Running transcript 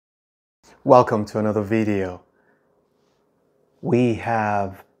Welcome to another video. We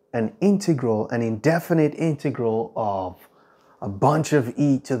have an integral, an indefinite integral of a bunch of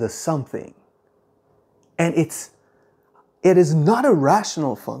e to the something. And it is not a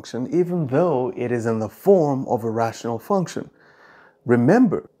rational function, even though it is in the form of a rational function.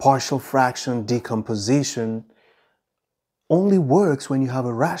 Remember, partial fraction decomposition only works when you have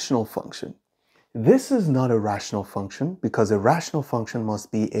a rational function. This is not a rational function because a rational function must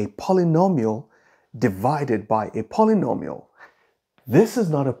be a polynomial divided by a polynomial. This is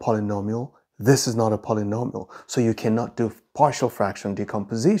not a polynomial. This is not a polynomial. So you cannot do partial fraction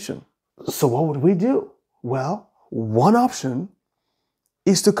decomposition. So what would we do? Well, one option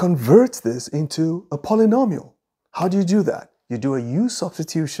is to convert this into a polynomial. How do you do that? You do a u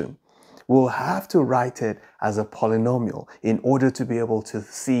substitution. We'll have to write it as a polynomial in order to be able to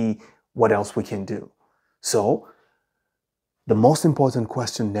see what else we can do. So the most important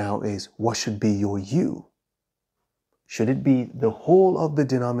question now is, what should be your u? Should it be the whole of the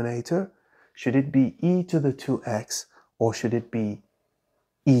denominator? Should it be e to the 2x? Or should it be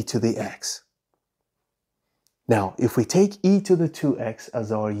e to the x? Now, if we take e to the 2x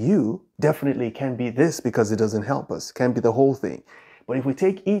as our u, definitely it can be this because it doesn't help us. It can't be the whole thing. But if we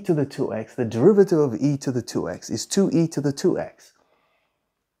take e to the 2x, the derivative of e to the 2x is 2e to the 2x.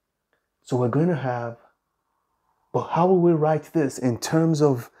 So we're going to have, but how will we write this in terms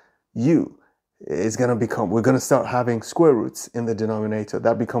of u? It's going to become, we're going to start having square roots in the denominator.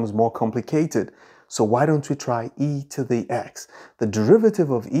 That becomes more complicated. So why don't we try e to the x? The derivative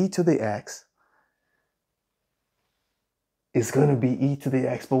of e to the x is going to be e to the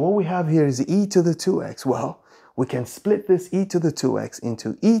x. But what we have here is e to the 2x. Well, we can split this e to the 2x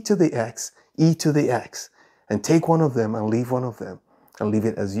into e to the x, e to the x, and take one of them and leave one of them and leave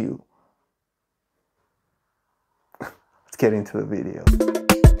it as u. Let's get into the video.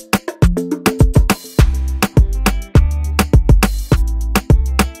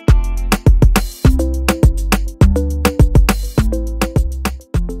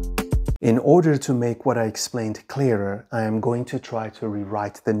 In order to make what I explained clearer, I am going to try to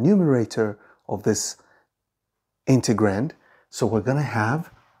rewrite the numerator of this integrand. So we're going to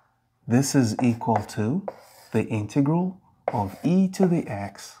have, this is equal to the integral of e to the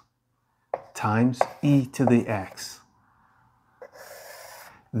x times e to the x.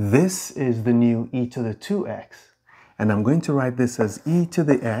 This is the new e to the 2x. And I'm going to write this as e to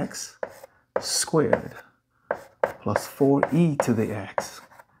the x squared plus 4e to the x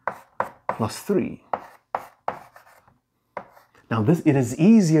plus 3. Now it is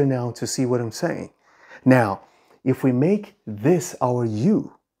easier now to see what I'm saying. Now, if we make this our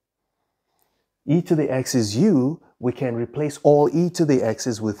u, e to the x is u, we can replace all e to the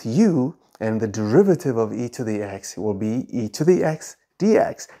x's with u, and the derivative of e to the x will be e to the x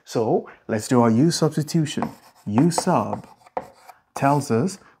dx. So let's do our u substitution. U sub tells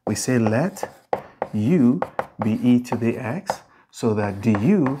us, we say let u be e to the x, so that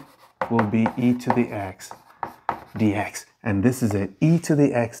du will be e to the x dx. And this is it. E to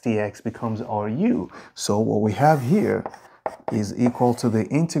the x dx becomes our u. So what we have here is equal to the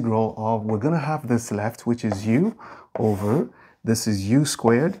integral of, we're going to have this left, which is u over, this is u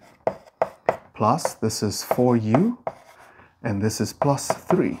squared, plus this is 4u, and this is plus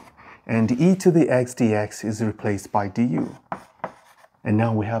 3. And e to the x dx is replaced by du. And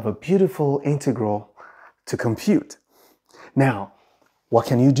now we have a beautiful integral to compute. Now, what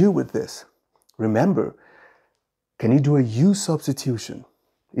can you do with this? Remember, can you do a u substitution?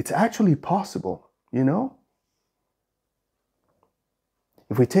 It's actually possible, you know?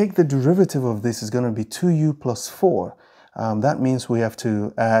 If we take the derivative of this, is going to be 2u plus 4. That means we have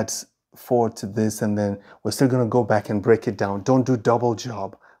to add 4 to this, and then we're still going to go back and break it down. Don't do double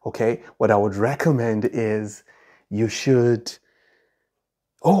job, okay? What I would recommend is you should,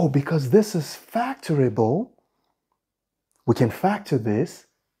 because this is factorable, we can factor this,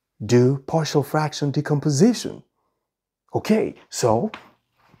 do partial fraction decomposition. Okay, so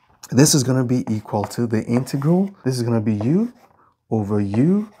this is going to be equal to the integral. This is going to be u over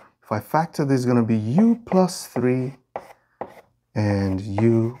u. If I factor, this is going to be u plus 3 and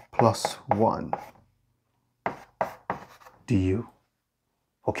u plus 1 du.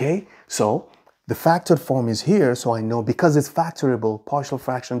 Okay, so the factored form is here, so I know because it's factorable, partial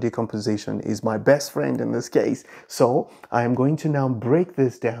fraction decomposition is my best friend in this case. So I am going to now break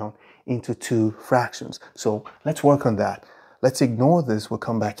this down into two fractions. So let's work on that. Let's ignore this. We'll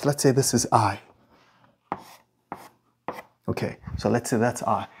come back. Let's say this is I. Okay, so let's say that's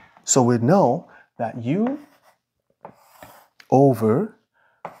I. So we know that u over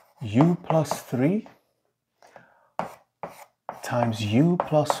u plus 3 times u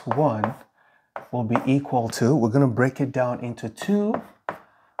plus 1 will be equal to, we're going to break it down into 2.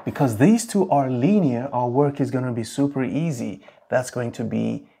 Because these two are linear, our work is going to be super easy. That's going to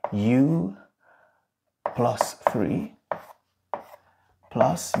be u plus 3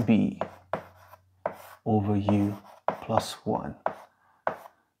 plus b over u plus 1.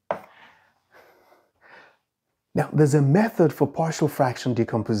 Now, there's a method for partial fraction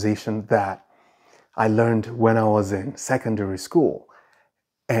decomposition that I learned when I was in secondary school.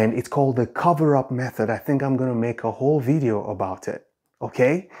 And it's called the cover-up method. I think I'm going to make a whole video about it.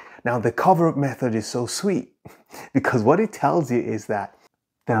 Okay? Now, the cover-up method is so sweet because what it tells you is that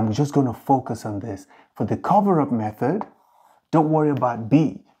I'm just going to focus on this. For the cover-up method, don't worry about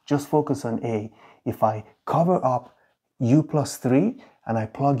B. Just focus on A. If I cover up u plus 3 and I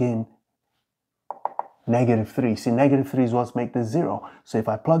plug in -3. See, -3 is what's make this 0. So if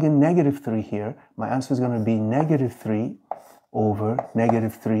I plug in -3 here, my answer is going to be -3 over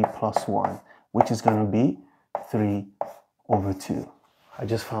 -3 plus 1, which is going to be 3 over 2. I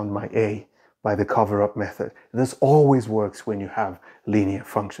just found my A by the cover-up method. This always works when you have linear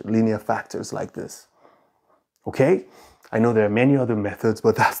factors like this. Okay? I know there are many other methods,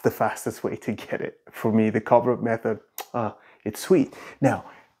 but that's the fastest way to get it. For me, the cover-up method, it's sweet. Now,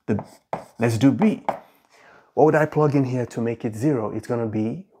 let's do B. What would I plug in here to make it 0? It's going to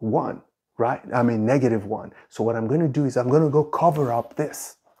be 1, right? I mean, -1. So what I'm going to do is I'm going to go cover up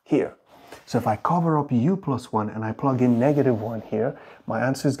this here. So if I cover up u plus 1 and I plug in -1 here, my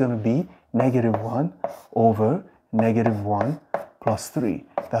answer is going to be -1 over -1 plus 3.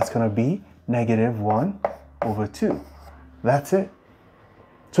 That's going to be -1 over 2. That's it.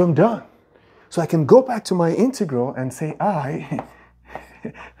 So I'm done. So I can go back to my integral and say I.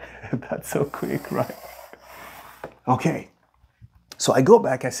 That's so quick, right? Okay. So I go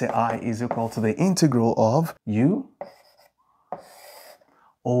back, I say I is equal to the integral of u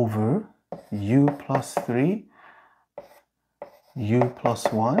over u plus 3, u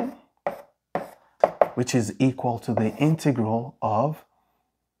plus 1, which is equal to the integral of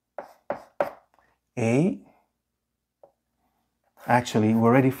A. Actually, we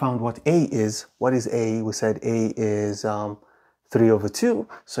already found what A is. What is A? We said A is 3 over 2.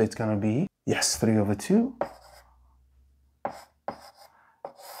 So it's going to be, yes, 3 over 2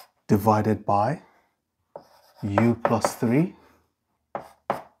 divided by u plus 3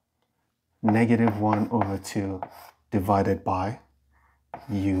 -1 over 2 divided by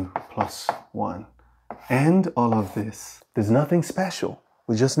u plus 1. And all of this. There's nothing special.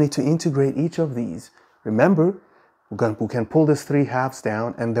 We just need to integrate each of these. Remember, we can pull this 3 halves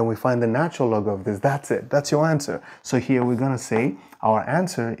down and then we find the natural log of this. That's it. That's your answer. So here we're going to say our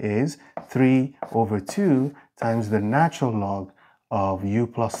answer is 3 over 2 times the natural log of u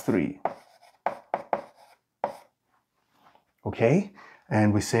plus 3. Okay?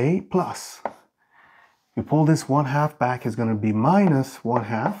 And we say plus. You pull this 1/2 back, is going to be minus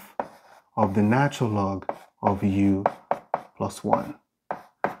 1/2 of the natural log of u plus 1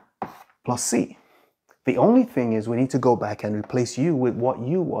 plus c. The only thing is we need to go back and replace u with what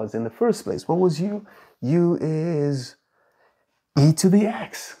u was in the first place. What was u? U is e to the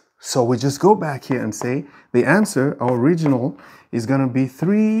x. So we just go back here and say the answer, our original, is going to be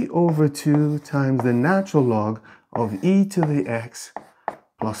 3 over 2 times the natural log of e to the x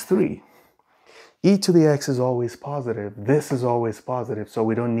plus 3. E to the x is always positive. This is always positive, so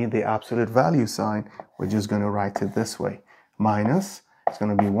we don't need the absolute value sign. We're just going to write it this way. Minus, it's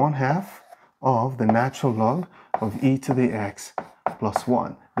going to be 1/2 of the natural log of e to the x plus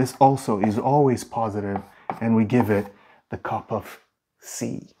 1. This also is always positive, and we give it the cup of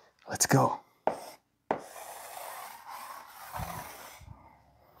C. Let's go.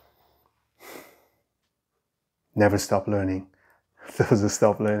 Never stop learning. Those who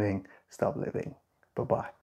stop learning, stop living. Bye-bye.